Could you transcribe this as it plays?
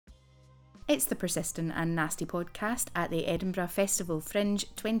It's the Persistent and Nasty podcast at the Edinburgh Festival Fringe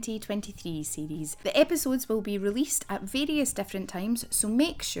 2023 series. The episodes will be released at various different times, so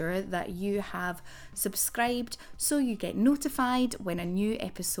make sure that you have subscribed so you get notified when a new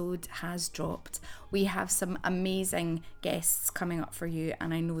episode has dropped. We have some amazing guests coming up for you,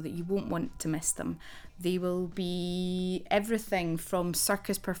 and I know that you won't want to miss them. They will be everything from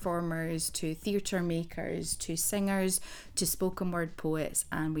circus performers to theatre makers to singers to spoken word poets,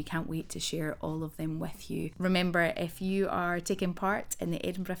 and we can't wait to share all of them with you. Remember, if you are taking part in the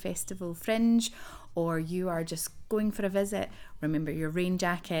Edinburgh Festival Fringe or you are just going for a visit, remember your rain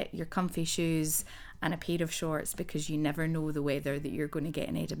jacket, your comfy shoes and a pair of shorts, because you never know the weather that you're going to get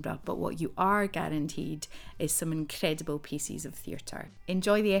in Edinburgh. But what you are guaranteed is some incredible pieces of theatre.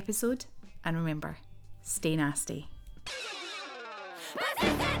 Enjoy the episode, and remember, stay nasty.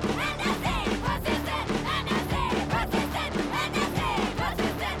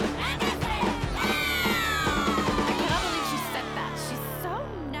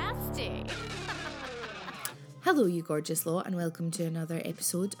 Hello, you gorgeous lot, and welcome to another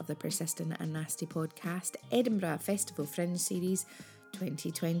episode of the Persistent and Nasty podcast, Edinburgh Festival Fringe Series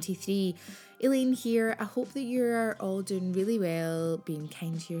 2023. Elaine here. I hope that you're all doing really well, being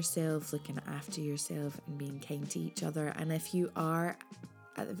kind to yourself, looking after yourself and being kind to each other. And if you are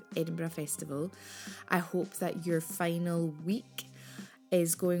at the Edinburgh Festival, I hope that your final week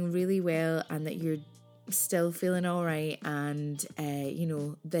is going really well and that you're still feeling all right, and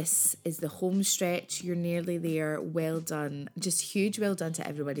this is the home stretch. You're nearly there. Well done. Just huge well done to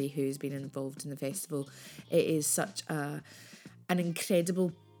everybody who's been involved in the festival. It is such an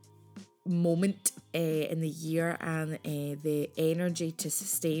incredible moment in the year, and the energy to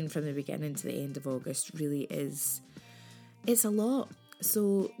sustain from the beginning to the end of August really is, it's a lot.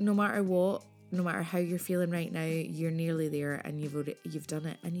 So no matter what, no matter how you're feeling right now, you're nearly there, and you've done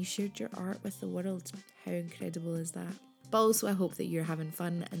it, and you shared your art with the world. How incredible is that? But also I hope that you're having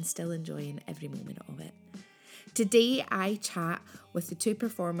fun and still enjoying every moment of it. Today I chat with the two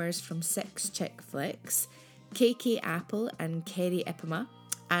performers from Six Chick Flicks, KK Apple and Kerry Ipema,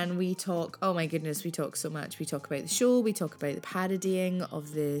 and we talk, oh my goodness, we talk so much. We talk about the show, we talk about the parodying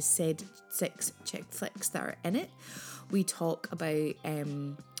of the said Six Chick Flicks that are in it. We talk about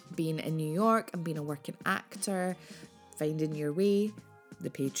being in New York and being a working actor, finding your way, the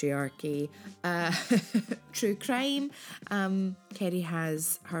patriarchy, true crime. Kerry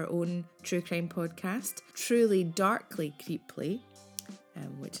has her own true crime podcast, Truly Darkly Creeply,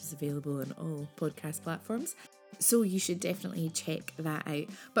 which is available on all podcast platforms. So you should definitely check that out.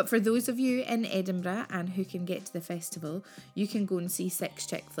 But for those of you in Edinburgh and who can get to the festival, you can go and see Six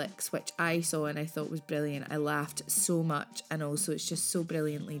Chick Flicks, which I saw and I thought was brilliant. I laughed so much, and also it's just so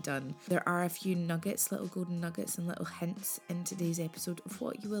brilliantly done. There are a few nuggets, little golden nuggets and little hints in today's episode of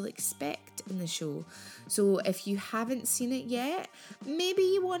what you will expect in the show. So if you haven't seen it yet, maybe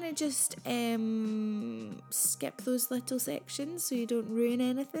you want to just skip those little sections so you don't ruin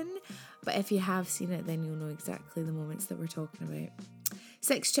anything. But if you have seen it, then you'll know exactly the moments that we're talking about.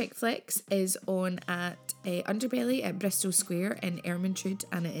 Six Chick Flicks is on at Underbelly at Bristol Square in Ermintrude,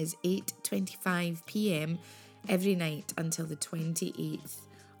 and it is 8:25 p.m. every night until the 28th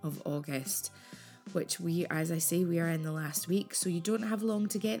of August, which as I say, we are in the last week, so you don't have long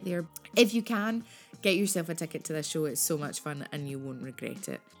to get there. If you can, get yourself a ticket to this show. It's so much fun and you won't regret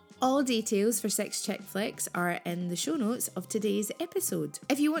it. All details for Six Chick Flicks are in the show notes of today's episode.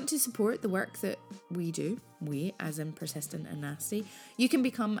 If you want to support the work that we do, we as in Persistent and Nasty, you can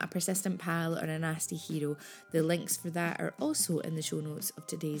become a Persistent Pal or a Nasty Hero. The links for that are also in the show notes of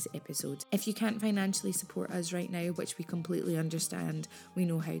today's episode. If you can't financially support us right now, which we completely understand, we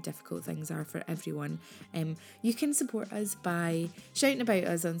know how difficult things are for everyone, you can support us by shouting about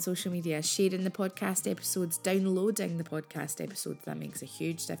us on social media, sharing the podcast episodes, downloading the podcast episodes. That makes a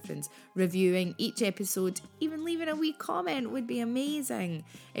huge difference. Reviewing each episode, even leaving a wee comment would be amazing.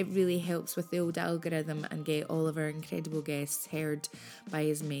 It really helps with the old algorithm and get all of our incredible guests heard by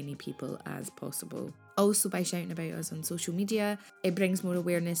as many people as possible. Also, by shouting about us on social media, it brings more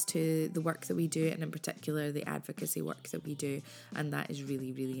awareness to the work that we do, and in particular the advocacy work that we do, and that is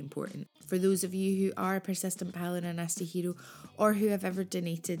really, really important. For those of you who are a Persistent Pal and a Nasty Hero, or who have ever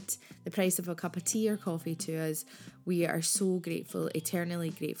donated the price of a cup of tea or coffee to us, we are so grateful, eternally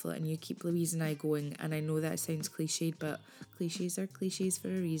grateful, and you keep Louise and I going. And I know that sounds cliched, but cliches are cliches for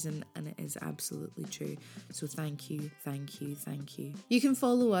a reason, and it is absolutely true. So thank you, thank you, thank you. You can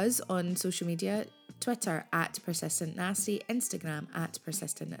follow us on social media Twitter at Persistent Nasty, Instagram at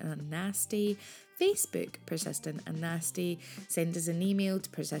Persistent and Nasty, Facebook Persistent and Nasty. Send us an email to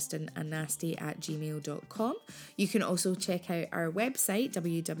persistentandnasty@gmail.com. You can also check out our website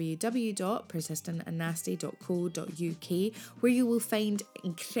www.persistentandnasty.co.uk, where you will find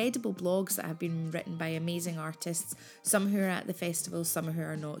incredible blogs that have been written by amazing artists, some who are at the festival, some who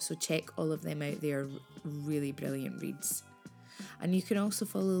are not, so check all of them out. They are really brilliant reads. And you can also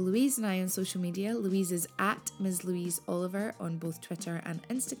follow Louise and I on social media. Louise is at Ms. Louise Oliver on both Twitter and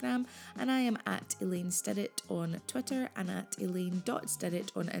Instagram. And I am at Elaine Stirrett on Twitter and at Elaine.Stirrett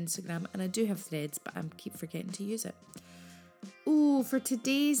on Instagram. And I do have Threads, but I keep forgetting to use it. Oh, for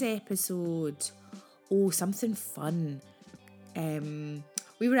today's episode, something fun.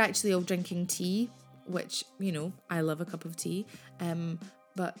 We were actually all drinking tea, which, you know, I love a cup of tea.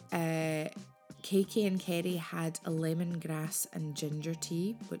 But KK and Kerry had a lemongrass and ginger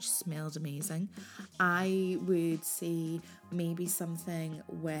tea, which smelled amazing. I would say maybe something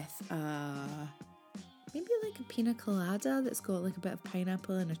with maybe like a pina colada that's got like a bit of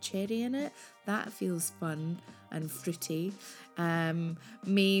pineapple and a cherry in it. That feels fun and fruity.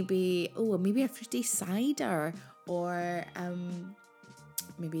 Maybe a fruity cider, or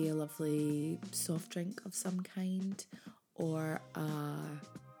maybe a lovely soft drink of some kind, or a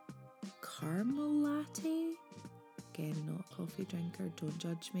caramel latte. Again, not a coffee drinker, don't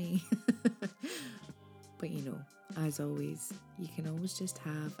judge me. But you know, as always, you can always just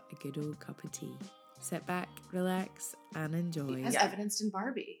have a good old cup of tea. Sit back, relax, and enjoy. As evidenced in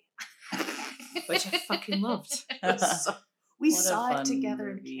Barbie. Which I fucking loved. We saw it together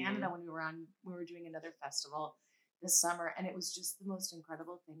in Canada when we were doing another festival this summer, and it was just the most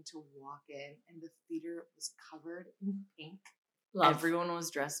incredible thing to walk in, and the theater was covered in pink. Everyone was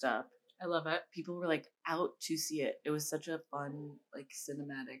dressed up. I love it. People were like out to see it. It was such a fun, like,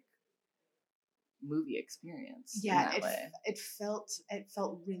 cinematic movie experience. Yeah, it felt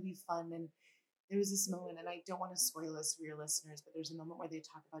really fun, and there was this moment, and I don't want to spoil this for your listeners, but there's a moment where they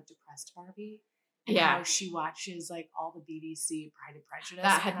talk about depressed Barbie. And how she watches like all the BBC Pride and Prejudice.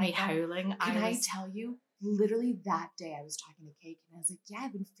 That had me howling. I tell you, literally that day I was talking to Kate and I was like, yeah,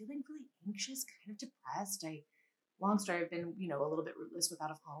 I've been feeling really anxious, kind of depressed. Long story, I've been, you know, a little bit rootless without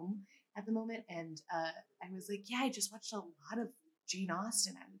a home at the moment. And I was like, yeah, I just watched a lot of Jane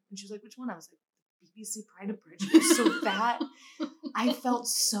Austen. And she was like, which one? I was like, BBC Pride and Prejudice. So that I felt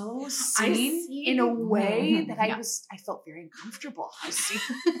so seen in a way that I felt very uncomfortable.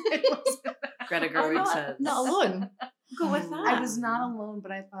 Greta Gerwig says, not alone. Go with that. I was not alone,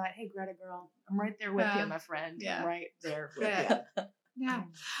 but I thought, hey, Greta girl, I'm right there with you, my friend. Yeah. I'm right there with you. Yeah.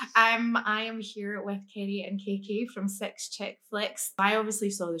 I am here with Kerry and KK from Six Chick Flicks. I obviously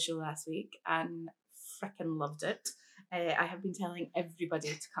saw the show last week and freaking loved it. I have been telling everybody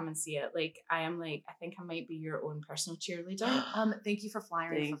to come and see it. Like, I think I might be your own personal cheerleader. Thank you for flying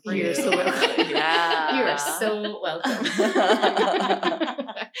for free. free. You're so welcome. Yeah. You are so welcome.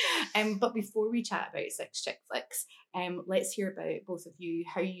 But before we chat about Six Chick Flicks, let's hear about both of you,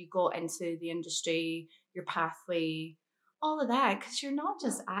 how you got into the industry, your pathway, all of that, because you're not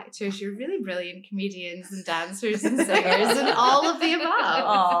just actors, you're really brilliant comedians and dancers and singers and all of the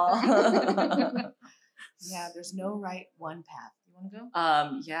above. Yeah, there's no right one path. You want to go?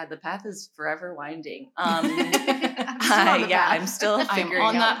 Yeah, the path is forever winding. I'm still figuring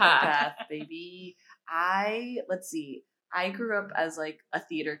on out that the path, baby. I grew up as like a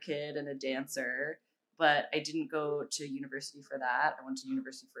theater kid and a dancer, but I didn't go to university for that. I went to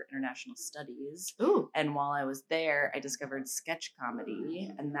university for international studies. Ooh. And while I was there, I discovered sketch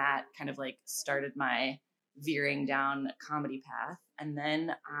comedy, and that kind of like started my veering down comedy path. And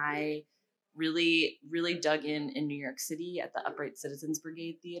then I really, really dug in New York City at the Upright Citizens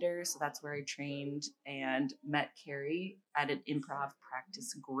Brigade Theater. So that's where I trained and met Kerry at an improv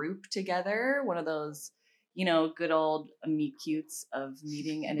practice group together. One of those, you know, good old meet cutes of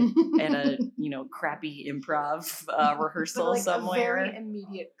meeting at a you know, crappy improv rehearsal like somewhere. A very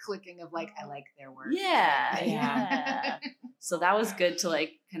immediate clicking of like, I like their work. Yeah. So that was good to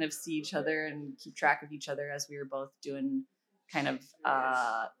like kind of see each other and keep track of each other as we were both doing kind of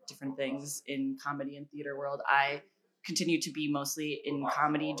different things in comedy and theater world. I continue to be mostly in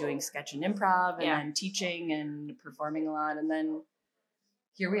comedy, doing sketch and improv, and then teaching and performing a lot. And then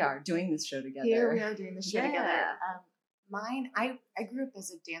here we are doing this show together. Together. I grew up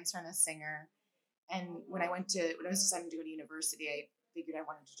as a dancer and a singer. And when I was deciding to go to university, I figured I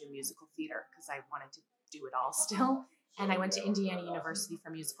wanted to do musical theater because I wanted to do it all still. And I went to Indiana University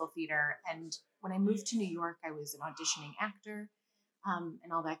for musical theater. And when I moved to New York, I was an auditioning actor.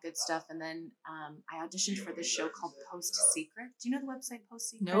 and all that good stuff. And then I auditioned for this show called Post Secret. Do you know the website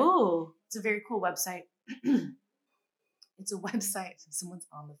Post Secret? No. It's a very cool website. It's a website. Someone's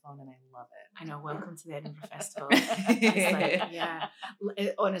on the phone and I love it. I know. Welcome to the Edinburgh Festival. It's like, yeah.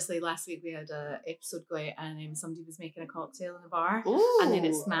 Honestly, last week we had an episode go out and somebody was making a cocktail in the bar. Ooh. And then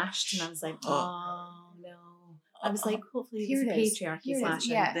it smashed and I was like, oh no. I was like, hopefully Here it's it is. patriarchy Here it is.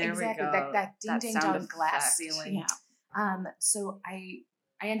 slashing. Yeah, There we exactly. go. That ding That ding sound dong glass effect. ceiling. Yeah. So I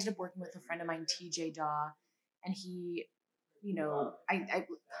ended up working with a friend of mine, TJ Daw, and he, you know, I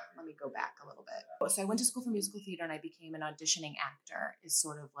let me go back a little bit. So I went to school for musical theater and I became an auditioning actor is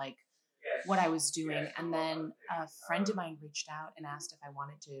sort of like what I was doing. And then a friend of mine reached out and asked if I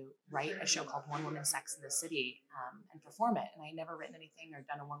wanted to write a show called One Woman Sex in the City and perform it. And I had never written anything or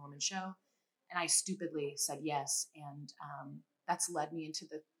done a one woman show. And I stupidly said yes. And that's led me into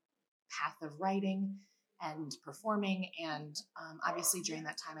the path of writing and performing. And obviously during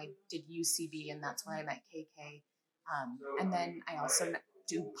that time I did UCB and that's where I met KK. And then I also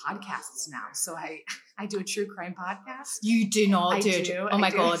do podcasts now. So I do a true crime podcast. You do not I do. do. Oh my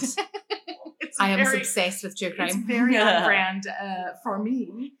I do. God. I am very- obsessed with true It's crime. very on brand for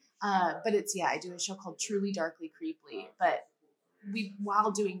me. But it's, I do a show called Truly Darkly Creeply. But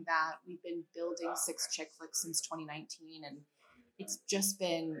while doing that, we've been building 6 chick flicks since 2019. And it's just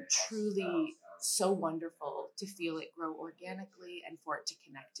been truly so wonderful to feel it grow organically and for it to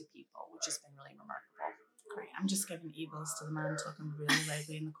connect to people, which has been really remarkable. Great. I'm just giving e-bills to the man talking really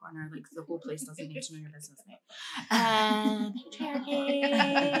loudly in the corner. Like the whole place doesn't need to know your business, mate. Patriarchy.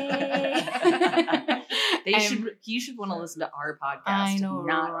 He should want to listen to our podcast. I know,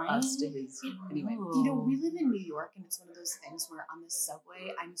 not right? us to his. Anyway, You know, we live in New York, and it's one of those things where on the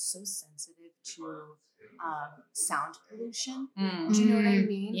subway, I'm so sensitive to sound pollution. Mm. Do you know what I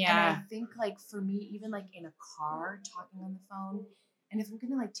mean? Yeah. And I think, like, for me, even like in a car, talking on the phone, and if I'm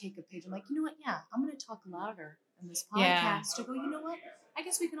gonna like take a page, I'm like, you know what? Yeah, I'm gonna talk louder in this podcast Yeah. to go. You know what? I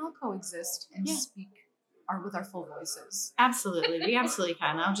guess we can all coexist and Yeah. speak with our full voices. Absolutely. We absolutely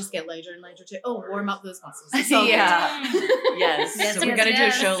can. I'll just get louder and louder too. Oh, warm up those muscles. It's all good. Yeah. Yes. Yes, So we yes, got to do a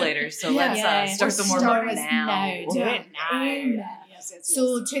yes. show later. So Yeah. let's start the warm Start up us now. Do it now. Yes.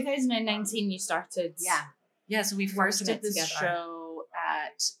 So 2019 you started. Yeah, so we first Working did it this together. show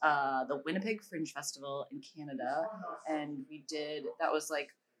at the Winnipeg Fringe Festival in Canada. And that was like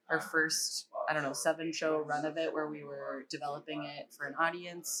our first, 7-show run of it where we were developing it for an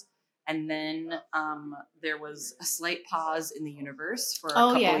audience. And then there was a slight pause in the universe for a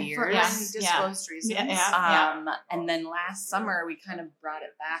couple years. For undisclosed reasons. And then last summer, we kind of brought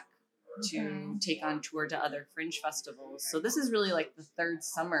it back to take on tour to other Fringe festivals. So this is really like the 3rd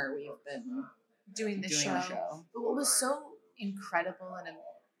summer we've been doing the doing show. the show. But what was so incredible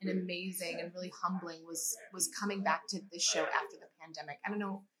and amazing and really humbling was coming back to this show after the pandemic. I don't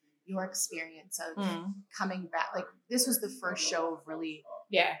know your experience of coming back. Like, this was the first show of really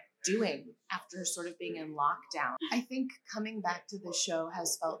doing after sort of being in lockdown. I think coming back to the show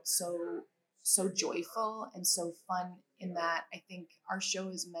has felt so joyful and so fun in that I think our show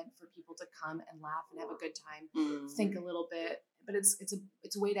is meant for people to come and laugh and have a good time, think a little bit, but it's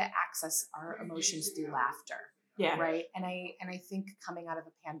a way to access our emotions through laughter. Yeah. Right. And I think coming out of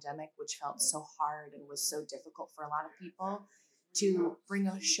a pandemic, which felt so hard and was so difficult for a lot of people, to bring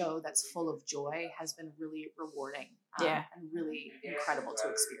a show that's full of joy has been really rewarding and really incredible to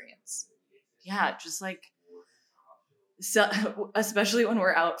experience. Yeah, just like, so, especially when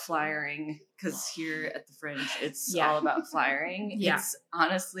we're out flyering, because here at the Fringe, it's all about flyering. Yeah. It's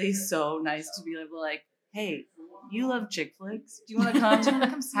honestly so nice to be able to like, hey, you love chick flicks? Do you want to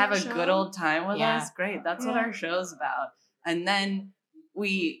come have a good old time with us? Great. That's what our show's about. And then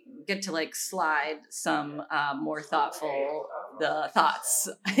we get to like slide some more thoughtful thoughts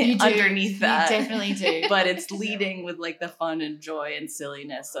underneath that. You definitely do. But it's leading with like the fun and joy and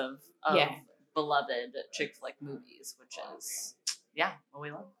silliness of beloved chick flick movies, which is what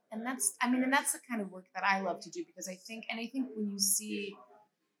we love. And that's the kind of work that I love to do, because I think when you see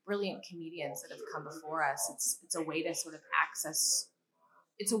brilliant comedians that have come before us, it's a way to sort of access,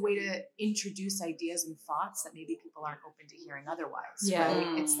 it's a way to introduce ideas and thoughts that maybe people aren't open to hearing otherwise.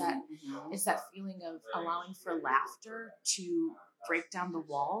 Right? It's that feeling of allowing for laughter to break down the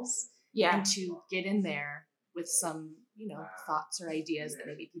walls and to get in there with some, thoughts or ideas that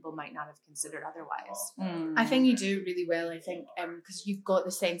maybe people might not have considered otherwise. I think you do it really well. I think because you've got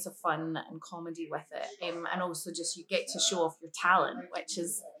the sense of fun and comedy with it, and also just you get to show off your talent, which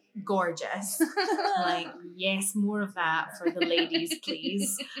is gorgeous. I'm like, yes, more of that for the ladies,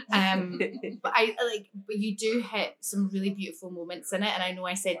 please. But you do hit some really beautiful moments in it. And I know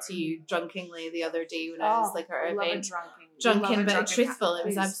I said to you drunkenly the other day when I was like at our event, drunken but truthful. It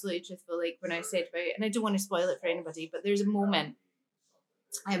was absolutely truthful. Like when I said about it, and I don't want to spoil it for anybody, but there's a moment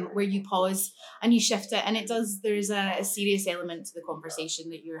where you pause and you shift it, and there's a serious element to the conversation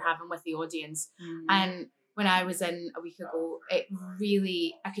that you're having with the audience. And when I was in a week ago, it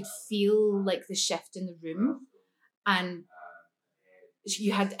really, I could feel like the shift in the room, and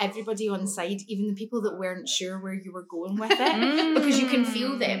you had everybody on side, even the people that weren't sure where you were going with it, because you can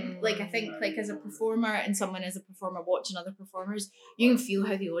feel them. Like I think, like as a performer and someone as a performer watching other performers, you can feel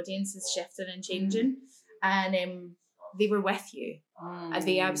how the audience is shifting and changing, and they were with you.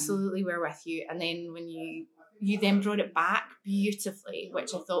 They absolutely were with you. And then when you then brought it back beautifully,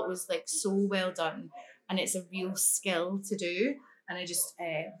 which I thought was like so well done, and it's a real skill to do. And I just,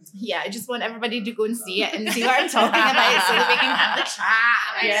 I just want everybody to go and see it and see what I'm talking about, so that we can have the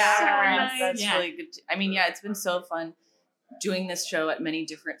chat. That's really good. I mean, it's been so fun doing this show at many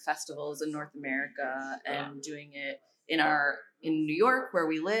different festivals in North America, and doing it in New York where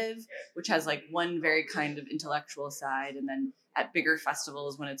we live, which has like one very kind of intellectual side, and then at bigger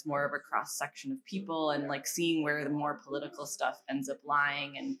festivals when it's more of a cross section of people, and like seeing where the more political stuff ends up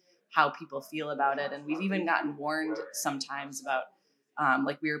lying and how people feel about it. And we've even gotten warned sometimes about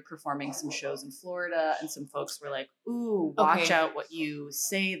like we were performing some shows in Florida, and some folks were like, ooh, watch out what you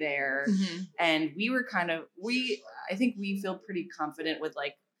say there. And we were I think we feel pretty confident with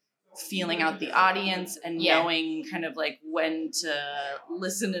like feeling out the audience and knowing kind of like when to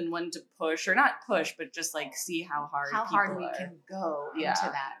listen and when to push, or not push, but just like see how hard we can go into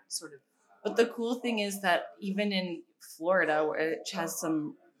that sort of. But the cool thing is that even in Florida, which has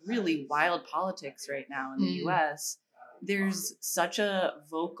some really wild politics right now in the US, there's such a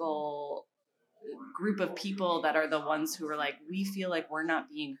vocal group of people that are the ones who are like, we feel like we're not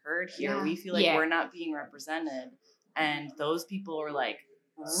being heard here. We feel like we're not being represented. And those people are like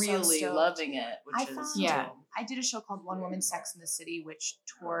really loving it, I did a show called One Woman Sex in the City, which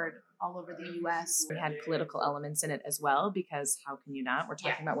toured all over the US. We had political elements in it as well, because how can you not? We're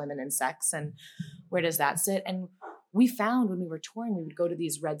talking about women and sex, and where does that sit? And we found when we were touring, we would go to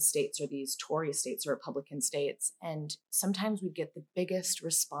these red states or these Tory states or Republican states, and sometimes we'd get the biggest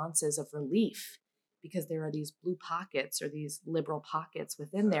responses of relief, because there are these blue pockets or these liberal pockets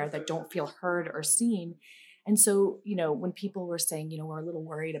within there that don't feel heard or seen. And so, when people were saying, we're a little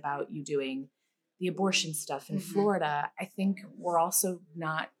worried about you doing the abortion stuff in Florida, I think we're also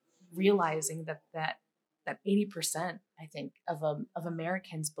not realizing that 80%, I think, of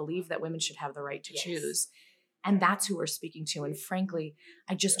Americans believe that women should have the right to choose. And that's who we're speaking to. And frankly,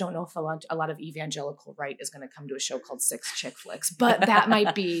 I just don't know if a lot of evangelical right is going to come to a show called Six Chick Flicks. But that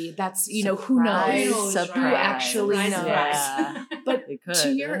might be, who knows? Who actually knows? Yeah. But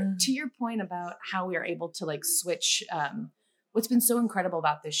to your point about how we are able to like switch, what's been so incredible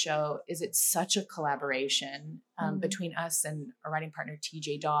about this show is it's such a collaboration between us and our writing partner,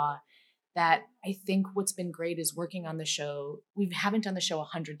 TJ Daw, that I think what's been great is working on the show. We haven't done the show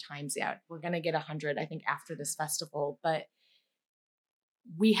 100 times yet. We're going to get 100, I think, after this festival. But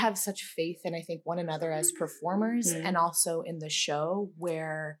we have such faith in, I think, one another as performers, and also in the show,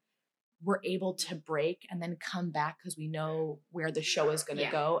 where we're able to break and then come back because we know where the show is going to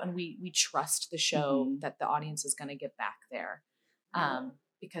go. And we trust the show that the audience is going to get back there.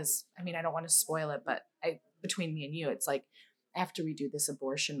 Because, I mean, I don't want to spoil it, but between me and you, it's like, after we do this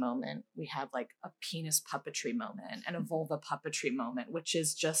abortion moment, we have like a penis puppetry moment and a vulva puppetry moment, which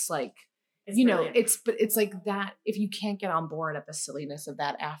is just like, it's like that. If you can't get on board at the silliness of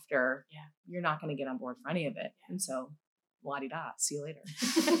that after, you're not going to get on board for any of it. And so, la-di-da, see you later.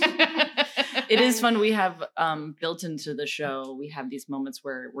 It is fun. We have built into the show, we have these moments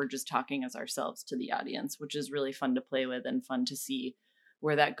where we're just talking as ourselves to the audience, which is really fun to play with and fun to see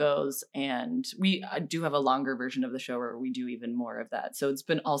where that goes. And we do have a longer version of the show where we do even more of that. So it's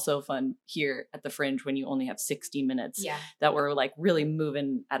been also fun here at the Fringe when you only have 60 minutes that we're like really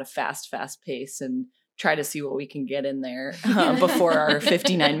moving at a fast pace and try to see what we can get in there before our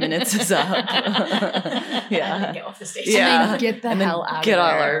 59 minutes is up. And then get off the stage. And then get the hell out of there. Get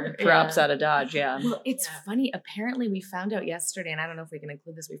all our props out of Dodge. Well, it's funny. Apparently we found out yesterday, and I don't know if we can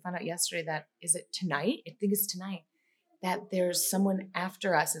include this. We found out yesterday that, is it tonight? I think it's tonight, that there's someone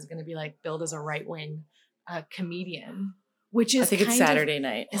after us is going to be like billed as a right-wing comedian, which is, I think it's Saturday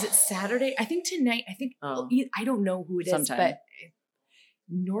night. Is it Saturday? I think tonight. I think, I don't know who it is, but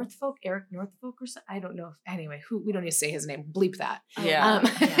Eric Northfolk or something. I don't know. Anyway, we don't need to say his name. Bleep that. Yeah.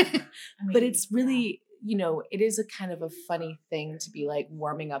 But it's really, you know, it is a kind of a funny thing to be like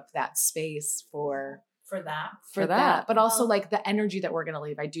warming up that space for that. But also like the energy that we're going to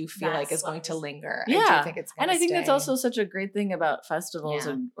leave, I do feel like is going to linger. Yeah. I do think it's going to And I think stay. that's also such a great thing about festivals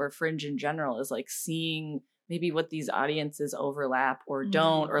or Fringe in general is like seeing maybe what these audiences overlap or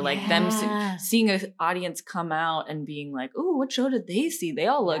don't, or like them seeing an audience come out and being like, "Ooh, what show did they see? They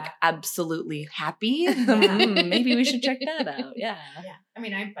all look absolutely happy. Maybe we should check that out." Yeah. I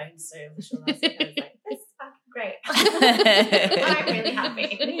mean, I bounced out of the show last week. I was like, "This is fucking great." I'm really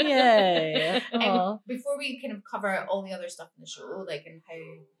happy. Yay! Before we kind of cover all the other stuff in the show, like and how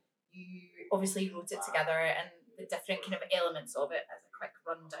you obviously wrote it together and the different kind of elements of it as a quick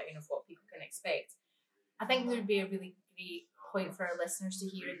rundown of what people can expect, I think there would be a really great point for our listeners to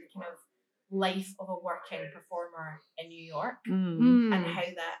hear the kind of life of a working performer in New York and how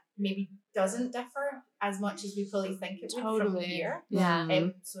that maybe doesn't differ as much as we probably think it would from here. Yeah.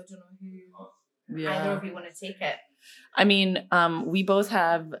 So I don't know who either of you want to take it. I mean, we both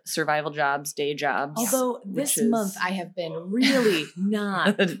have survival jobs, day jobs. Although this month I have been really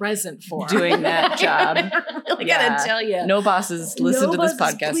not present for doing that job. I gotta tell you. No bosses listen to this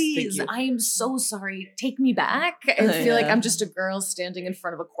podcast. Please. I am so sorry. Take me back. I feel like I'm just a girl standing in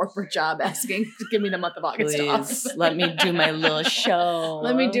front of a corporate job asking to give me the month of August off. Let me do my little show.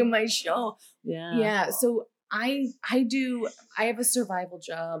 Let me do my show. Yeah. Yeah. So I have a survival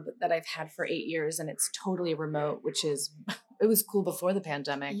job that I've had for 8 years and it's totally remote, it was cool before the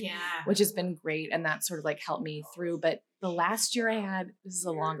pandemic, which has been great. And that sort of like helped me through. But the last year I had, this is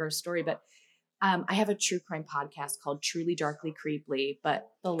a longer story, but I have a true crime podcast called Truly Darkly Creeply, but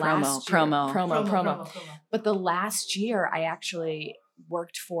the last promo. But the last year I actually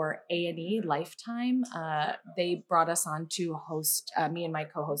worked for A&E Lifetime. They brought us on to host, me and my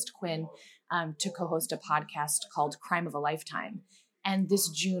co-host Quinn, to co-host a podcast called Crime of a Lifetime. And this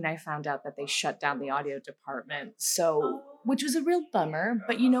June, I found out that they shut down the audio department. So, which was a real bummer.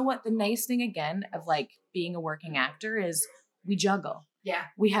 But you know what? The nice thing again of like being a working actor is we juggle. Yeah.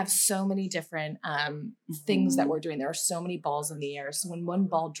 We have so many different things that we're doing. There are so many balls in the air. So when one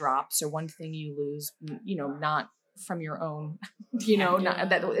ball drops or one thing you lose, you know, not from your own,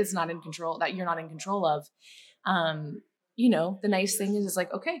 that is not in control, that you're not in control of, you know, the nice thing is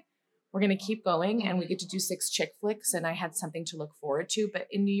like, okay, we're going to keep going and we get to do 6 chick flicks and I had something to look forward to. But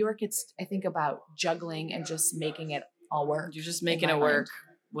in New York, it's, I think about juggling and just making it all work. You're just making it work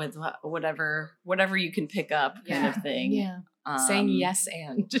with whatever you can pick up kind of thing. Yeah. Saying yes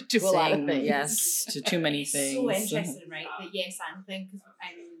and to a lot of things. Yes to too many things. So interesting, right? The yes and thing, because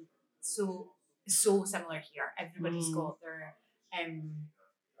I'm so similar here. Everybody's got their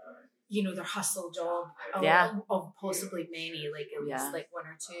their hustle job of possibly many, like at least like 1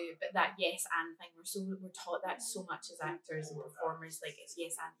 or 2, but that yes and thing, we're taught that so much as actors and performers, like it's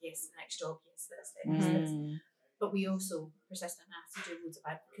yes and yes, the next job, yes this, this. But we also persistent have to do loads of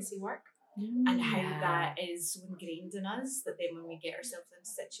advocacy work and how that is so ingrained in us that then when we get ourselves in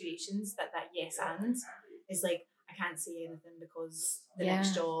situations that yes and is like, I can't say anything because the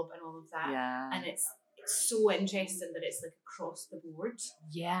next job and all of that. And it's so interesting that it's like across the board.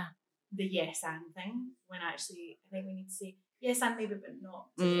 Yeah. The yes and thing, when actually I think we need to say yes and maybe, but not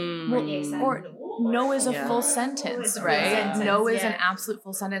yes and or no is a full sentence, right? No is an absolute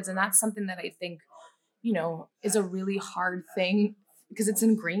full sentence, and that's something that I think, you know, is a really hard thing because it's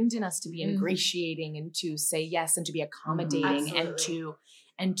ingrained in us to be ingratiating and to say yes and to be accommodating and to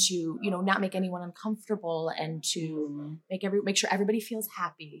you know, not make anyone uncomfortable and to make sure everybody feels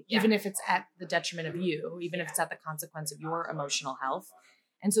happy, even if it's at the detriment of you, even if it's at the consequence of your emotional health.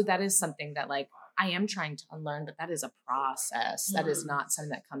 And so that is something that like I am trying to unlearn, but that is a process. That is not something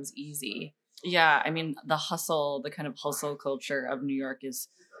that comes easy. Yeah. I mean, the kind of hustle culture of New York is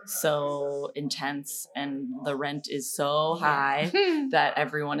so intense and the rent is so high that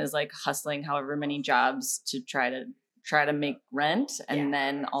everyone is like hustling however many jobs to try to make rent and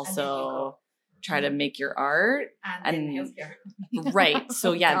then also try to make your art and healthcare. Right.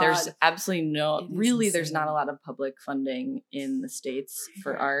 So there's absolutely there's not a lot of public funding in the States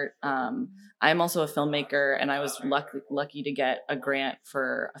for art. I'm also a filmmaker and I was lucky to get a grant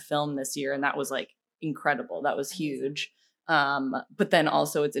for a film this year. And that was like incredible. That was huge. But then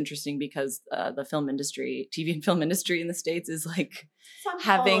also it's interesting because the film industry, TV and film industry in the States is like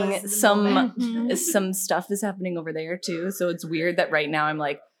having some stuff is happening over there too. So it's weird that right now I'm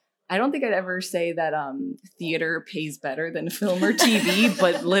like, I don't think I'd ever say that theater pays better than film or TV,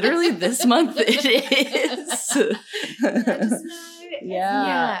 but literally this month it is.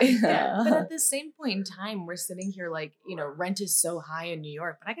 Yeah. But at the same point in time, we're sitting here like, you know, rent is so high in New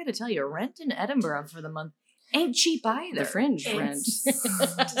York, but I got to tell you, rent in Edinburgh for the month ain't cheap either. The Fringe rent.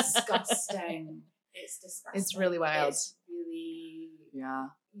 It's disgusting. It's disgusting. It's really wild. It's really, you're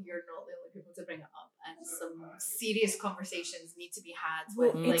not the only people to bring it up, and some serious conversations need to be had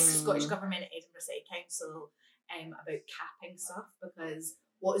with like Scottish Government, Edinburgh City Council, about capping stuff, because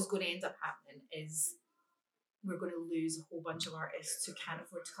what is going to end up happening is we're going to lose a whole bunch of artists who can't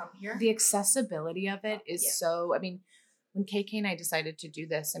afford to come here. The accessibility of it is so, I mean, when KK and I decided to do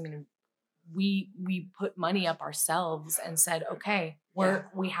this, I mean, we put money up ourselves and said, okay,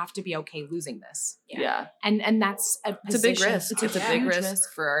 we have to be okay losing this. Yeah. And that's it's a big risk. It's a big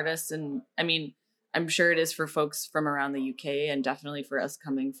risk for artists. And I mean, I'm sure it is for folks from around the UK, and definitely for us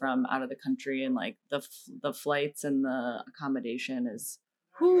coming from out of the country, and like the flights and the accommodation is,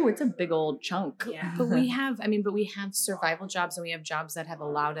 it's a big old chunk. Yeah. But we have survival jobs, and we have jobs that have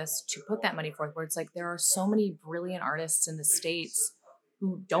allowed us to put that money forth, where it's like, there are so many brilliant artists in the States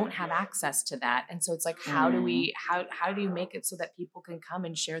who don't have access to that. And so it's like, how do you make it so that people can come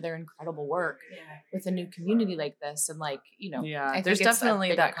and share their incredible work with a new community like this? And like, there's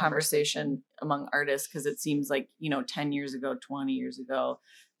definitely that conversation among artists, because it seems like, 10 years ago, 20 years ago,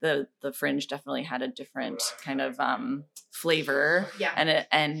 the fringe definitely had a different kind of flavor. Yeah.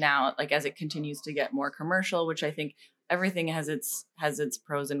 And now, like, as it continues to get more commercial, which I think everything has its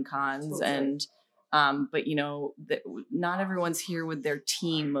pros and cons. Totally. And but not everyone's here with their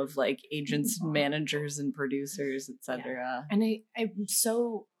team of like agents, managers, and producers, etc. And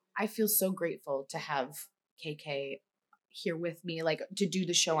I feel so grateful to have KK here with me, like to do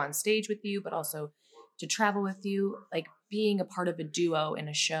the show on stage with you, but also to travel with you. Like, being a part of a duo in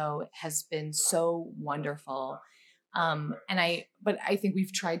a show has been so wonderful. But I think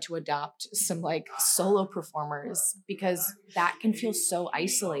we've tried to adopt some like solo performers, because that can feel so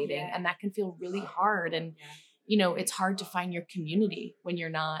isolating and that can feel really hard. And, it's hard to find your community when you're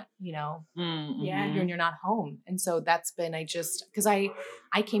not, when you're not home. And so that's been, because I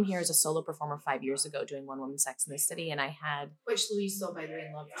came here as a solo performer 5 years ago doing One Woman Sex in the City, and I had, which Louise saw, by the way,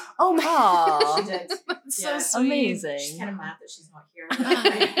 and loved. Oh my, she did. So sweet. Amazing. She's kind of mad that she's not here.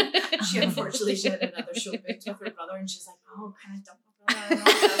 She unfortunately had another show booked with her brother, and she's like, "Oh, kind of dump my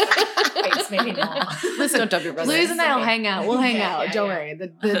brother." Thanks, maybe not. Listen, don't dump your brother. Louise and I'll hang out. We'll hang out. Don't worry.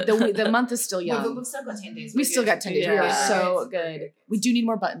 The month is still young. We've still got 10 days. We still got 10 days. Yeah. We are so good. We do need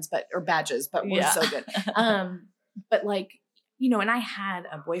more buttons, or badges, but we're so good. But like, and I had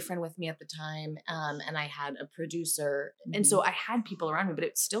a boyfriend with me at the time, and I had a producer, and so I had people around me, but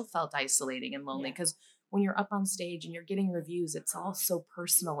it still felt isolating and lonely, because when you're up on stage and you're getting reviews, it's all so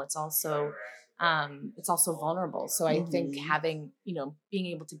personal. It's also vulnerable. So I think having, being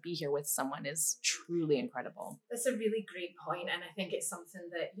able to be here with someone is truly incredible. That's a really great point. And I think it's something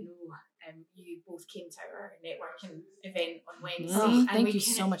that, you both came to our networking event on Wednesday. Oh, thank you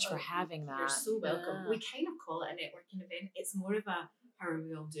so much for having that. You're so welcome. We kind of call it a networking event. It's more of a, how are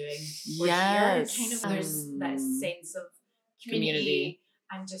we all doing? Yes. Kind of, there's that sense of community.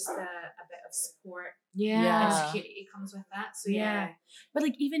 And just a bit of support and security comes with that. So But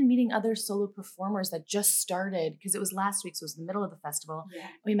like, even meeting other solo performers that just started, because it was last week, so it was the middle of the festival. Yeah.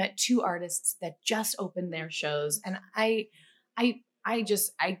 We met 2 artists that just opened their shows, and I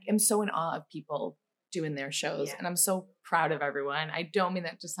am so in awe of people doing their shows, and I'm so proud of everyone. I don't mean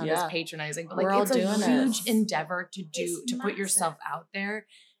that to sound as patronizing, but like, it's a huge endeavor to put yourself out there.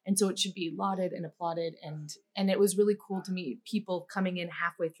 And so it should be lauded and applauded. And it was really cool to meet people coming in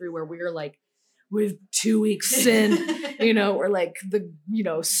halfway through, where we were like, we're 2 weeks in, we're like the,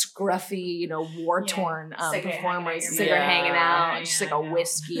 scruffy, war-torn performers, cigarette hanging out, just like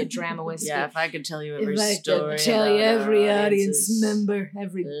a dram of whiskey. Yeah, if I could tell you every story. I could tell you every audience member,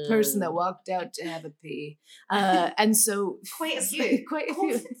 every person that walked out to have a pee. And so quite a few. Go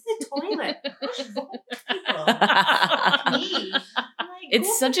to the toilet. Me.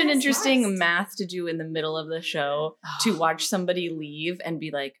 It's such an interesting math to do in the middle of the show, to watch somebody leave and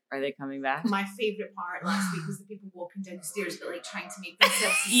be like, are they coming back? My favorite part last week was the people walking down the stairs, but like trying to make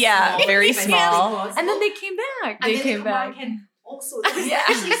themselves very small. And then they came back. They came back. And also, there was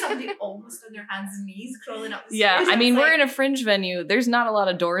actually somebody almost on their hands and knees crawling up the stairs. Yeah, I mean, we're in a fringe venue. There's not a lot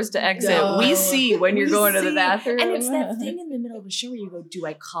of doors to exit. No. We see when you're going to the bathroom. And it's that thing in the middle of a show where you go, do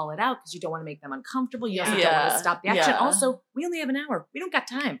I call it out? Because you don't want to make them uncomfortable. You also don't want to stop the action. Also, we only have an hour. We don't got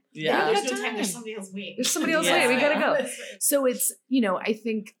time. There's no time. There's somebody else waiting. There's somebody else waiting. We got to go. So it's, I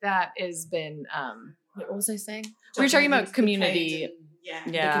think that has been, what was I saying? We were talking about community.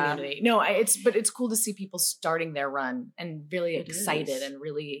 The community. No, it's cool to see people starting their run and really excited and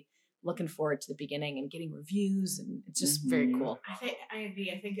really looking forward to the beginning and getting reviews, and it's just very cool. I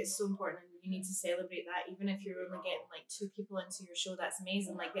agree. I think it's so important, and you need to celebrate that. Even if you're only getting like 2 people into your show, that's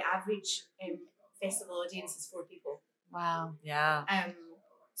amazing. Like, the average festival audience is 4 people. Wow. Yeah.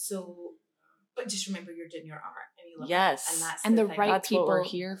 So, but just remember you're doing your art and you love Yes. it. And that's And the thing. right That's people what we're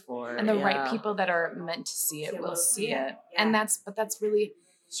here for. and the Yeah. right people that are meant to see it will see it. Yeah. And that's really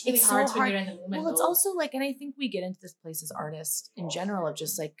It's really it's hard so when hard. you're in the moment. Well, it's though. also like, and I think we get into this place as artists in general of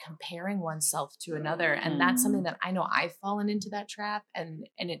just like comparing oneself to another, and that's something that I know I've fallen into that trap, and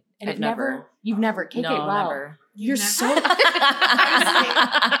it I've never. you've never KK, No, wow. never. You're You've so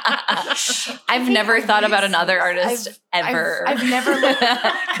I've never thought about another artist ever. I've never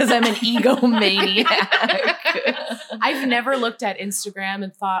because I'm an egomaniac. I've never looked at Instagram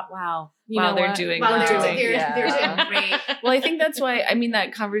and thought, wow, They're doing Well, well. they're Yeah. doing great. Well, I think that's why, I mean,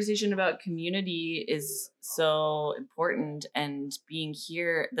 that conversation about community is so important, and being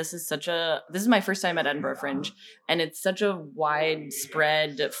here, this is my first time at Edinburgh Fringe, and it's such a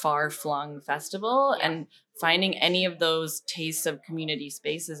widespread, far-flung festival, and finding any of those tastes of community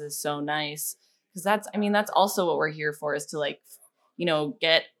spaces is so nice, because that's also what we're here for, is to like,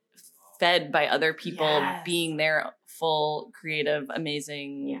 get fed by other people being their full creative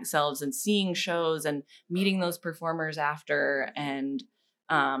amazing selves and seeing shows and meeting those performers after. And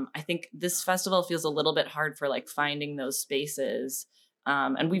I think this festival feels a little bit hard for like finding those spaces,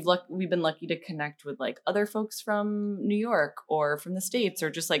 and we've been lucky to connect with like other folks from New York or from the States,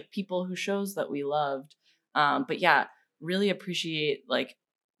 or just like people whose shows that we loved, but really appreciate like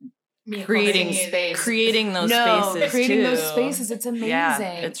creating those spaces creating too. those spaces. It's amazing. Yeah,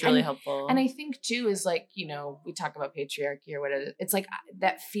 it's really helpful. And I think too is like, we talk about patriarchy or whatever. It's like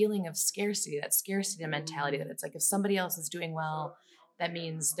that feeling of scarcity, mentality, that it's like if somebody else is doing well, that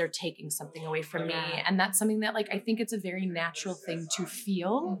means they're taking something away from me. And that's something that like I think it's a very natural thing to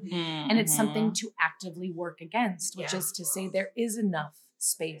feel, and it's something to actively work against, which is to say there is enough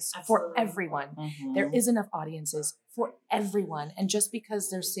space for everyone. There is enough audiences for everyone, and just because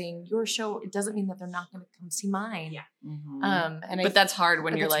they're seeing your show, it doesn't mean that they're not going to come see mine. But that's hard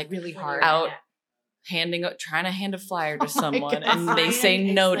when you're like really hard out trying to hand a flyer to someone, God. and they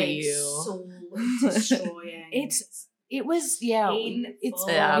say no to you. So destroying. It was painful.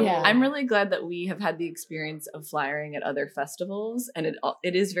 I'm really glad that we have had the experience of flyering at other festivals, and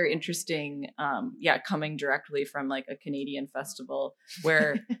it is very interesting. Coming directly from like a Canadian festival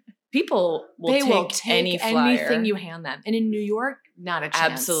where people will take any flyer. Anything you hand them. And in New York, not a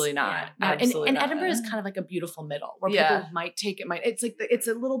chance. Absolutely not. Yeah. Absolutely and not. Edinburgh is kind of like a beautiful middle where people might take it. It's like it's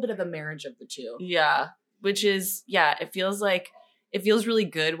a little bit of a marriage of the two. Yeah, which is it feels really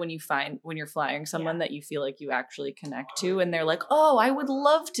good when you're flying someone that you feel like you actually connect to, and they're like, oh, I would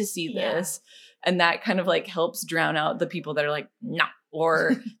love to see this. And that kind of like helps drown out the people that are like, no,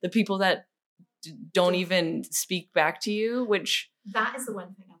 or the people that don't even speak back to you, which that is the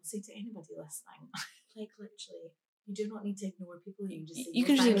one thing I would say to anybody listening. Like literally, you do not need to ignore people. You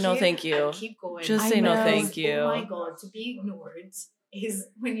can just say no thank you. And keep going. Just say no thank you. Oh my God, to be ignored is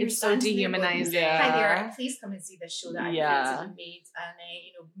when you're so dehumanizing. Hi there, please come and see this show that I created and made,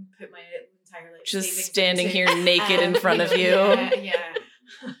 and put my entire life just standing here naked in front of you.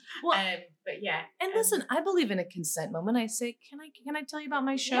 Well, but and listen, I believe in a consent moment. I say, can I tell you about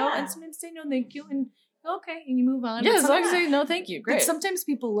my show? And sometimes say no, thank you, and okay, and you move on. Yeah, as long as you say no, thank you, great. But sometimes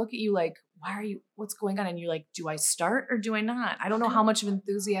people look at you like, what's going on? And you're like, do I start or do I not? I don't know how much of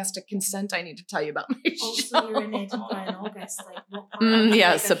enthusiastic consent I need to tell you about my show. Also, you're in Edinburgh in August, like what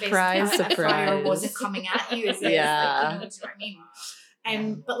part surprise. Or was it coming at you? Is it, do you know what I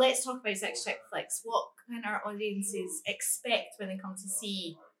mean? But let's talk about sex chick flicks. What can our audiences expect when they come to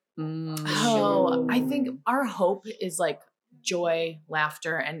see I think our hope is like joy,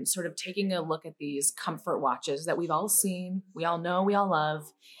 laughter, and sort of taking a look at these comfort watches that we've all seen, we all know, we all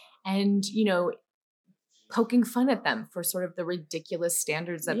love, and poking fun at them for sort of the ridiculous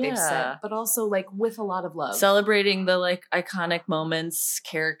standards that they've set, but also like with a lot of love. Celebrating the like iconic moments,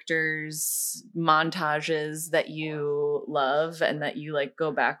 characters, montages that you love and that you like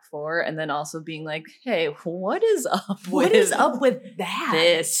go back for, and then also being like, hey, what is up with that?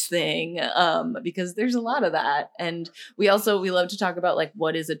 This thing? Because there's a lot of that. And we love to talk about like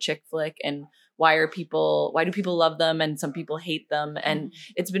what is a chick flick and why do people love them and some people hate them. And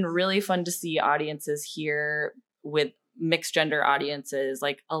it's been really fun to see audiences here with mixed gender audiences.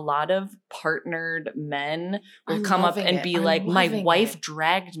 Like a lot of partnered men will come up and be like, my wife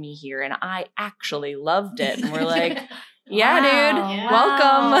dragged me here and I actually loved it. And we're like, yeah, dude,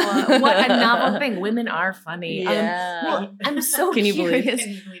 welcome. What a novel thing. Women are funny. Yeah. I'm so Can you curious.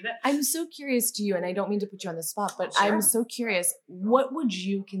 believe it? I'm so curious to you, and I don't mean to put you on the spot, but I'm so curious. What would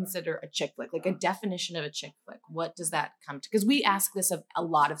you consider a chick flick? Like a definition of a chick flick. What does that come to? Because we ask this of a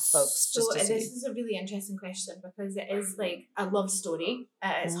lot of folks. So this is a really interesting question because it is like a love story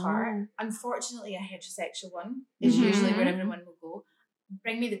at its heart. Unfortunately, a heterosexual one is usually where everyone will go.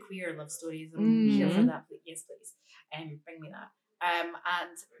 bring me the queer love stories. I'm here for that. Yes, please. Bring me that.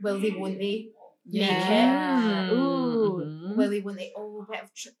 And will they, won't they? Make it. Ooh. Will they, won't they? Oh, a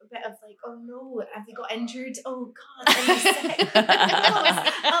bit of like, oh no, have they got injured? Oh God, are they sick?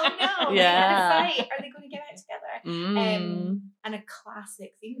 Oh no, Yeah. are they going to fight? Are they going to get out together? And a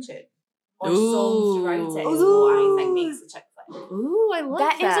classic theme tune or song throughout it is what I think makes a chick flick. Ooh, I love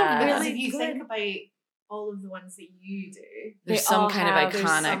that. Is a Really because if you good. think about all of the ones that you do, There's some kind of there's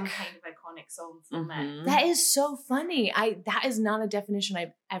iconic. some kind of iconic song from it. That is so funny. That is not a definition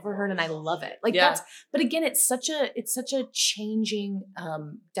I've ever heard, and I love it. Like but again, it's such a changing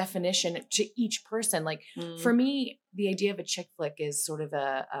definition to each person. Like for me, the idea of a chick flick is sort of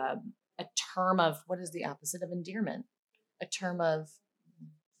a term of, what is the opposite of endearment? A term of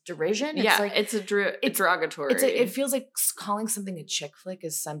derision. It's it's derogatory. It feels like calling something a chick flick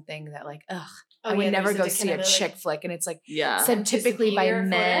is something that like, ugh. I would never go see a chick flick, and it's like said typically by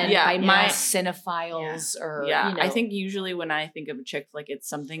men, by cinephiles, or I think usually when I think of a chick flick, it's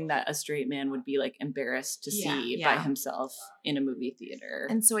something that a straight man would be like embarrassed to see by himself in a movie theater.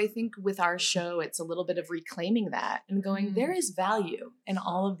 And so I think with our show, it's a little bit of reclaiming that and going, there is value in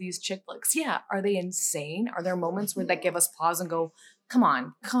all of these chick flicks. Yeah, are they insane? Are there moments where that give us pause and go, come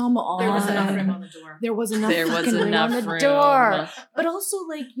on. There was enough room on the door. There was enough room on the door. But also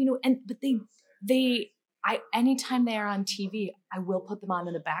like, but anytime they are on TV, I will put them on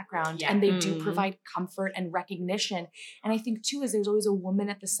in the background, and they do provide comfort and recognition. And I think too, is there's always a woman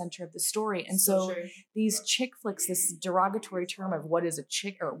at the center of the story. And so these chick flicks, this derogatory term of what is a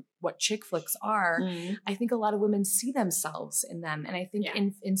chick or what chick flicks are, I think a lot of women see themselves in them. And I think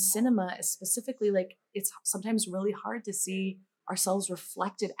in cinema specifically, like it's sometimes really hard to see ourselves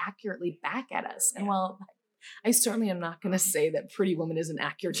reflected accurately back at us. And while I certainly am not going to say that Pretty Woman is an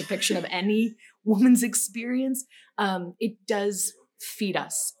accurate depiction of any woman's experience, it does feed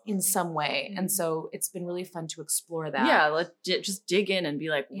us in some way. And so it's been really fun to explore that. Yeah, let's just dig in and be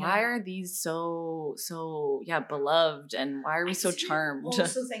like, why are these so beloved, and why are we so charmed? I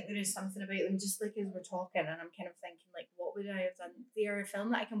also think there is something about them, just like as we're talking, and I'm kind of thinking like, what would I have done? They are a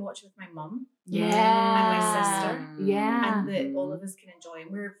film that I can watch with my mum and my sister, and that all of us can enjoy,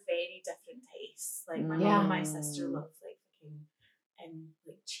 and we're very different tastes. Like my mum and my sister love like and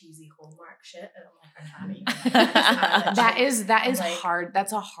like cheesy Hallmark shit, and I'm like, I can't. that is like, hard.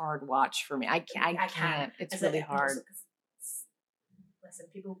 That's a hard watch for me. I can't. It's really hard. Listen,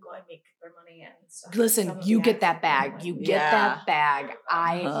 people go and make their money and stuff. Listen, you get that bag. You get that bag.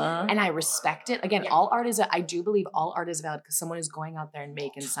 And I respect it. Again, I do believe all art is valid because someone is going out there and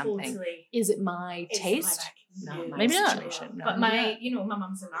making something. Is it my taste? No, maybe situation. Not. But my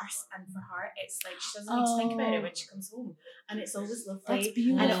mum's a nurse, and for her, it's like she doesn't need to think about it when she comes home, and it's always lovely. That's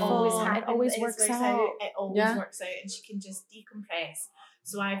beautiful. And it always happens. It always works out. It always works out, and she can just decompress.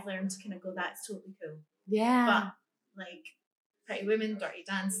 So I've learned to kind of go, that's totally cool. Yeah. But like Pretty Women, Dirty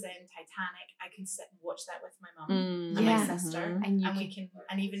Dancing, Titanic, I can sit and watch that with my mum and my sister, and we can.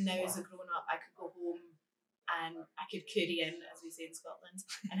 And even now as a grown up, I could go home and I could curry in, as we say in Scotland,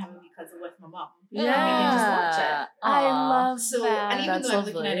 and have a wee cuddle with my mum. And we can just watch it. I love that. And even though I'm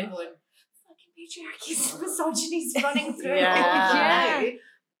looking at it going, fucking patriarchy's misogyny's running through it now.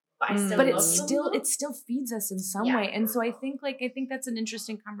 But it still feeds us in some way. And so I think that's an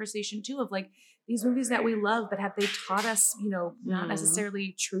interesting conversation too, of like these movies that we love, but have they taught us, not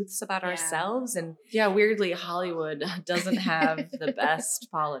necessarily truths about ourselves? And weirdly, Hollywood doesn't have the best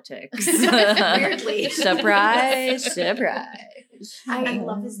politics. Weirdly. Surprise. And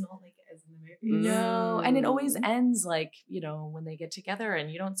love is not like it is in the movie. No. And it always ends like, when they get together,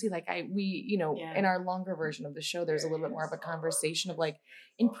 and you don't see in our longer version of the show, there's a little bit more of a conversation of like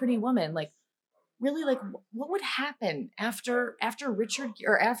in Pretty Woman, like really like what would happen after Richard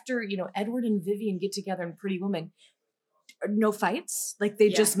or after, Edward and Vivian get together in Pretty Woman? No fights, like they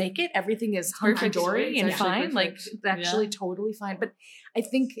just make it. Everything is hunky-dory and fine, like actually totally fine. But I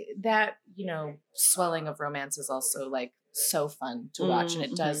think that, swelling of romance is also like so fun to watch, and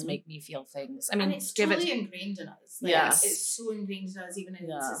it does make me feel things. I mean, and it's totally ingrained in us. Like, it's so ingrained in us, even in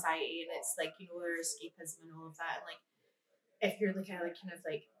society, and it's like our escapism and all of that. And like, if you're the kind of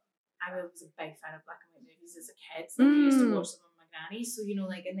like, I was a big fan of black and white movies as a kid. Like I used to watch them with my granny. So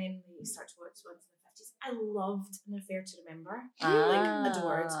like, and then you start to watch ones in the 50s. I loved An Affair to Remember, like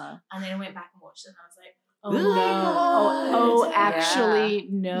adored. And then I went back and watched it, and I was like, oh no, oh, actually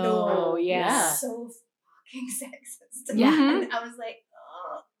no, so fucking sexist. And I was like,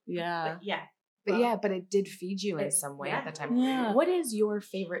 oh, but it did feed you in some way at the time. Yeah. What is your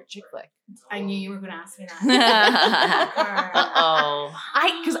favorite chick flick? I knew you were going to ask me that.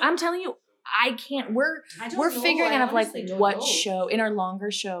 Because I'm telling you, I can't. We're figuring out of like what show in our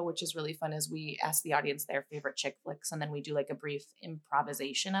longer show, which is really fun, is we ask the audience their favorite chick flicks, and then we do like a brief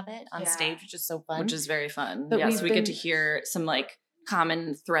improvisation of it on stage, which is so fun. Which is very fun. But so we get to hear some like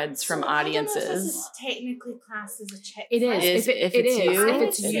common threads from audiences. I don't know if this is technically classed as a chick It flick. is. If it's you, I would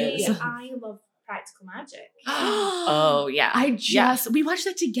it say is. I love Practical Magic. Oh yeah, we watched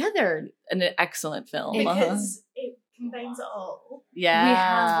that together. an excellent film. Because it combines it all. Yeah, We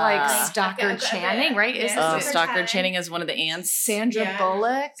have like Stockard Channing, right? Yeah. Stockard Channing is one of the aunts. Sandra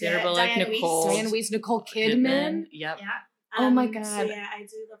Bullock, Diana Weiss, Nicole Kidman. Yep. Yeah. Oh my So God. yeah, I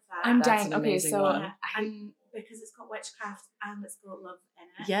do love that. I'm That's dying. an Okay, amazing so one. Yeah. And because it's got witchcraft and it's got love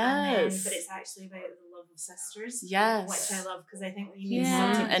in it. Yes. But it's actually about the love of sisters. Yes. Which I love because I think we need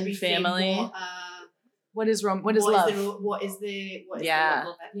Yeah. something to And reframe family. what is love? What is love? What is the love of it?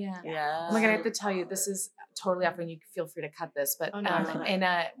 Yeah. Yeah. Oh my God, I have to tell you, this is totally off, and you feel free to cut this, but Oh, no, I love it. in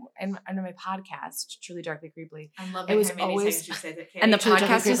my podcast, Truly Darkly Creepily, I'm loving It was how many always- times you said it. And the Kerry.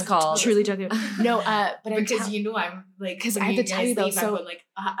 podcast is called Truly Darkly. No, but because you know I'm like, because when I have to you tell guys you though, leave, I'm so going like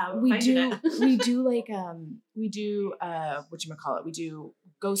we finding do it. we do whatchamacallit, we do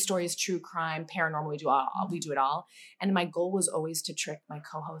ghost stories, true crime, paranormal, we do it all. And my goal was always to trick my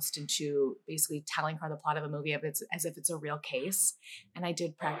co-host into basically telling her the plot of a movie as if it's a real case. And I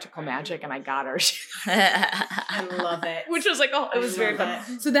did Practical Magic and I got her. I love it. Which was like, it was very love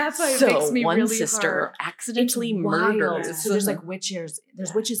fun. So that's why it so makes me one really sister hard. accidentally It's wild. murdered. So there's like witches.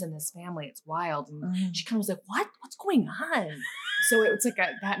 There's witches in this family. It's wild. And she kind of was like, What's going on? So it's like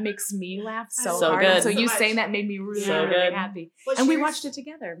that makes me laugh so hard. good. So you So saying much. that made me really, So really good. happy. What's And we your- watched it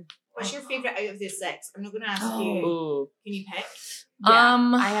together. What's your favorite out of the 6? I'm not going to ask you. Ooh. Can you pick? Yeah,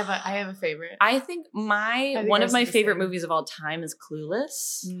 Um, I have a favorite. I think one of ours my is the favorite same. movies of all time is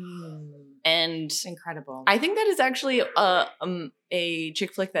Clueless, Mm, and incredible. I think that is actually a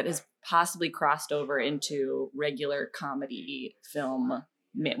chick flick that has possibly crossed over into regular comedy film,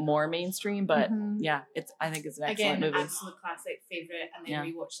 more mainstream. But Mhm. yeah, I think it's an excellent Again, movie. absolute classic favorite. And then Yeah.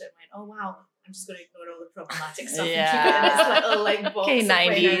 rewatched it and went, oh wow, I'm just going to ignore all the problematic stuff Yeah. and keep it in its little like box. Okay, of when I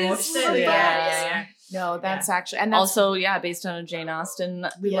 90s. watched it. Yeah. No, that's actually, and that's, Also, yeah, based on a Jane Austen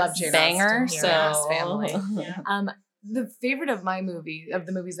we love Jane banger. Austen So here in this family. Yeah. The favorite of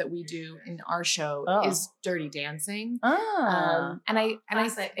the movies that we do in our show Oh. is Dirty Dancing. Ah. And I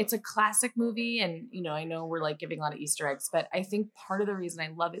Classic. it's a classic movie, and I know we're like giving a lot of Easter eggs, but I think part of the reason I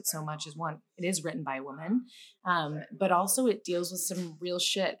love it so much is, one, it is written by a woman, but also it deals with some real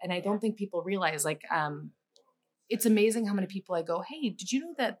shit, and I don't think people realize, like, it's amazing how many people I go, hey, did you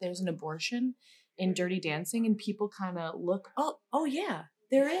know that there's an abortion in Dirty Dancing? And people kind of look, oh yeah,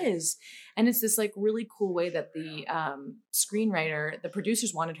 there is. And it's this like really cool way that the screenwriter, the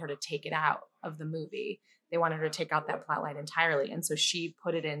producers wanted her to take it out of the movie. They wanted her to take out that plot line entirely. And so she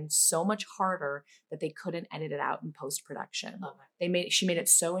put it in so much harder that they couldn't edit it out in post-production. She made it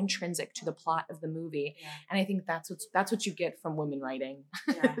so intrinsic to the plot of the movie. Yeah. And I think that's what you get from women writing.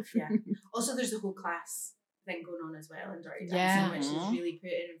 Yeah. Also, there's the whole class thing going on as well in Dirty Dancing, Yeah. which is really put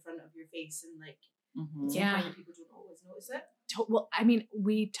it in front of your face and like Mhm. Yeah. sometimes people don't always notice it. Well, I mean,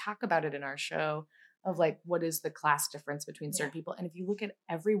 we talk about it in our show of like, what is the class difference between certain people? And if you look at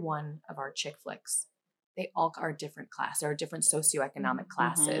every one of our chick flicks, they all are different class. There are different socioeconomic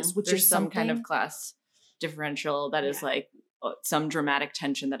classes, which There's is some kind of something- class differential that is like some dramatic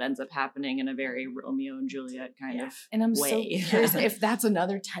tension that ends up happening in a very Romeo and Juliet kind of And I'm way. so curious if that's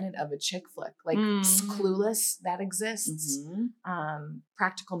another tenet of a chick flick, like Mhm. Clueless, that exists. Mhm.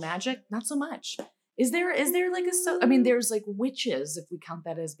 Practical Magic, not so much. Is there like I mean, there's like witches, if we count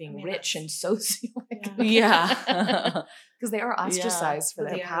that as being rich and socioeconomic. Yeah. Because they are ostracized for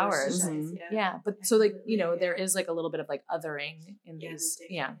Well, their they are powers. ostracized, Yeah, but so like, Absolutely, there is like a little bit of like othering in these. there's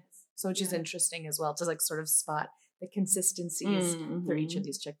Yeah. difference. So which is interesting as well to like sort of spot the consistencies through each of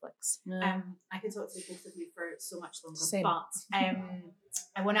these chick flicks. I could talk to both of you for so much longer, Same. but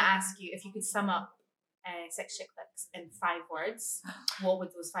I want to ask you if you could sum up 6 chick flicks in 5 words. What would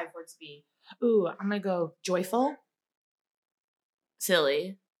those 5 words be? Ooh, I'm gonna go joyful,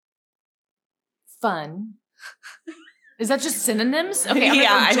 Silly. fun. Is that just synonyms? Okay, I'm gonna yeah,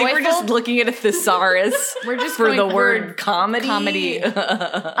 go I think we're just joyful. looking at a thesaurus We're just for going the for word comedy. comedy.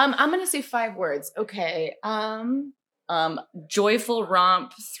 I'm gonna say 5 words. Okay. Joyful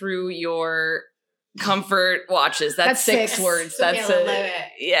romp through your comfort watches. That's 6 words. So That's yeah, it. love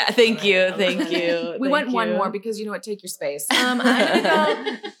it. Yeah, thank you. Love Thank it. you. We thank went one you. more because you know what? Take your space. I'm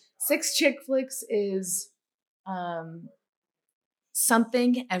gonna go 6 chick flicks is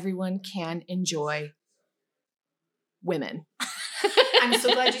something everyone can enjoy. Women. I'm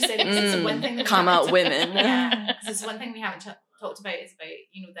so glad you said it because it's one thing that we Comma haven't- women. Yeah, 'cause it's one thing we haven't talked about is about,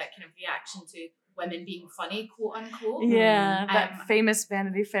 you know, that kind of reaction to women being funny, quote unquote. Yeah, that famous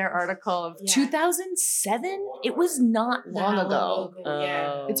Vanity Fair article of 2007. It was not long ago.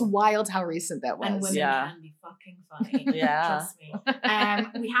 Yeah. It's wild how recent that was. And women can be fucking funny. Trust me.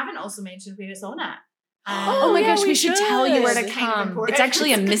 We haven't also mentioned where it's on at. Oh my gosh, we should tell you where to come. It's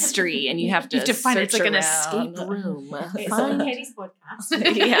actually a mystery, and you have to find it. It's like an around. escape room. It's on Kerry's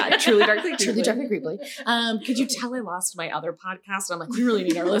podcast. Yeah, truly darkly creepily. Could you tell I lost my other podcast? I'm like, we really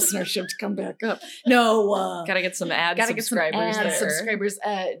need our listenership to come back up. No, gotta get some subscribers. Subscribers.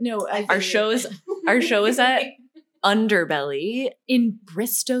 No, our show is at Underbelly in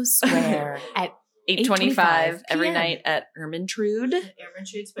Bristow Square at 8:25 every night at Ermintrude.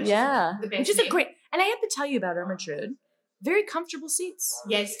 Yeah, which is a great. And I have to tell you about Ermintrude. Very comfortable seats.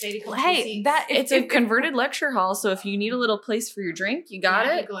 Yes, very comfortable seats. It's a converted lecture hall, so if you need a little place for your drink, you got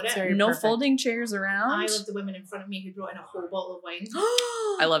it. You got it. No folding chairs around. I love the women in front of me who brought in a whole bottle of wine.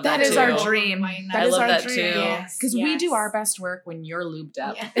 I love that too. That is our dream. I love that too. Because we do our best work when you're lubed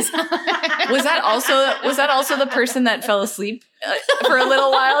up. Yes. Was that also the person that fell asleep for a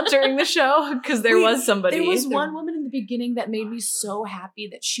little while during the show? Because there was somebody. There was one woman in the beginning that made me so happy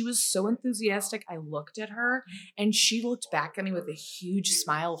that she was so enthusiastic. I looked at her and she looked back at me with a huge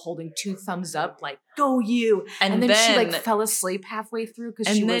smile, holding 2 thumbs up, like, go you. And then she like fell asleep halfay through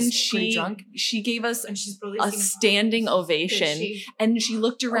because she was pretty drunk. She gave us a standing ovation. And she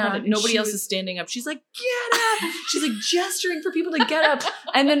looked around and nobody else is standing up. She's like, get up. She's like gesturing for people to get up.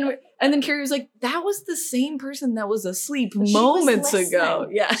 And then Kerry was like, that was the same person that was asleep moments ago.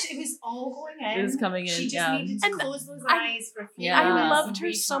 Yeah. It was all going in. It was coming in. She just needed to close those eyes for a few minutes. I loved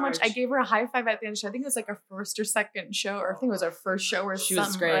her so much. I gave her a high five at the end of the show. I think it was like our first or second show, or I think it was our first show or she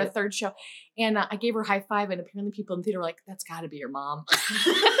was great. Or our third show. And I gave her a high five, and apparently people in the theater were like, that's got to be your mom.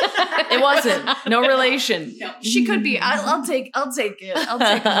 It wasn't. No relation. No. She could be. I'll take it. I'll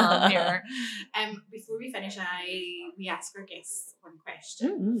take mom here. Before we finish, we ask our guests one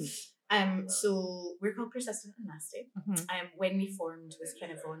question. So we're called Persistent and Nasty. When we formed was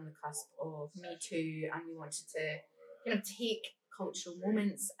kind of on the cusp of Me Too, and we wanted to kind of take cultural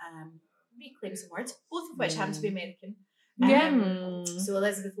moments, reclaim some words, both of which happen to be American. So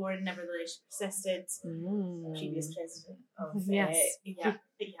Elizabeth Warren nevertheless persisted. Previous president of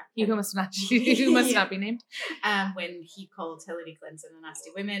Who must not be named. When he called Hillary Clinton a nasty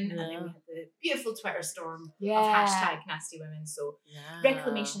woman, and then we had the beautiful Twitter storm of hashtag nasty women. So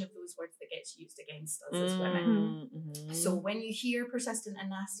reclamation of those words that gets used against us as women. So when you hear persistent and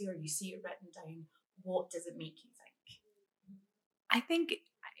nasty, or you see it written down, what does it make you think? I think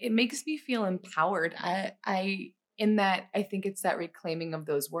it makes me feel empowered. In that, I think it's that reclaiming of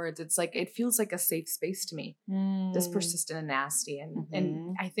those words. It's like, it feels like a safe space to me, this persistent and nasty.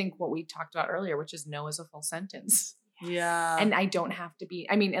 And I think what we talked about earlier, which is no is a full sentence. Yeah. And I don't have to be,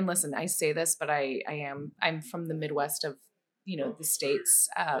 and listen, I say this, but I'm from the Midwest of, the States.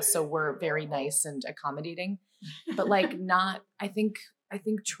 So we're very nice and accommodating, but like I think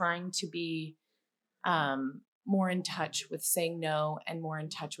trying to be, more in touch with saying no, and more in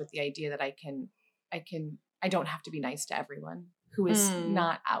touch with the idea that I don't have to be nice to everyone who is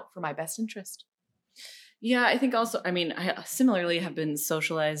not out for my best interest. Yeah, I think also, I similarly have been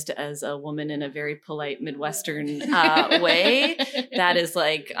socialized as a woman in a very polite Midwestern way. That is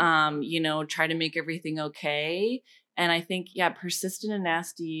like, try to make everything okay. And I think, persistent and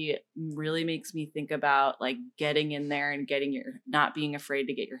nasty really makes me think about like getting in there and not being afraid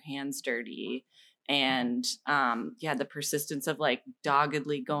to get your hands dirty. And the persistence of like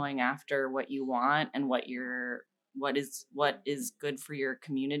doggedly going after what you want and what is good for your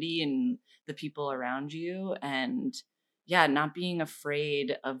community and the people around you, and not being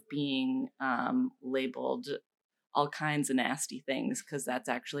afraid of being labeled all kinds of nasty things, because that's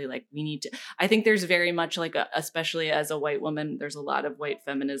actually like I think there's very much like especially as a white woman, there's a lot of white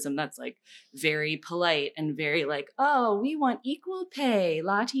feminism that's like very polite and very like, oh, we want equal pay,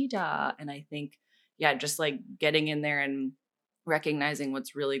 la-ti-da. And I think just like getting in there and recognizing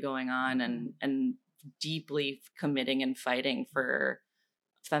what's really going on, and deeply committing and fighting for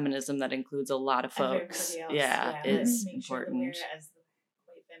feminism that includes a lot of folks. Is important. Sure as the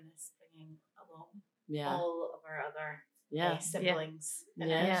white feminists bringing along all of our other siblings.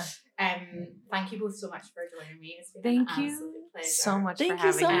 Thank you both so much for joining me. It's been an absolute pleasure. So much Thank for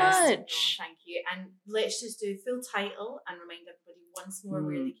having you so us. much. Thank you. And let's just do full title and remind everybody once more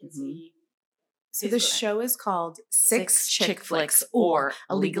where they can see. So the show is called Six Chick Flicks, or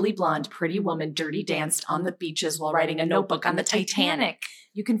A Legally Blonde Pretty Woman Dirty Danced on the Beaches While Writing a Notebook on the Titanic.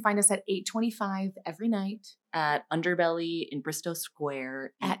 You can find us at 8:25 every night at Underbelly in Bristow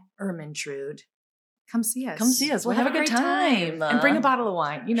Square at Ermintrude. come see us. Come see us. We'll have a good great time. and bring a bottle of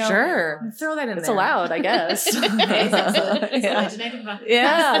wine. You know, Sure. Throw that in It's there. allowed, I guess. It's allowed in Edinburgh.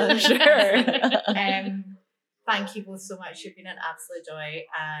 Yeah, sure. Thank you both so much. You've been an absolute joy.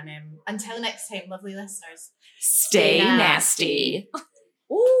 And until next time, lovely listeners, Stay nasty.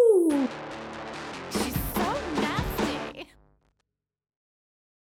 Ooh.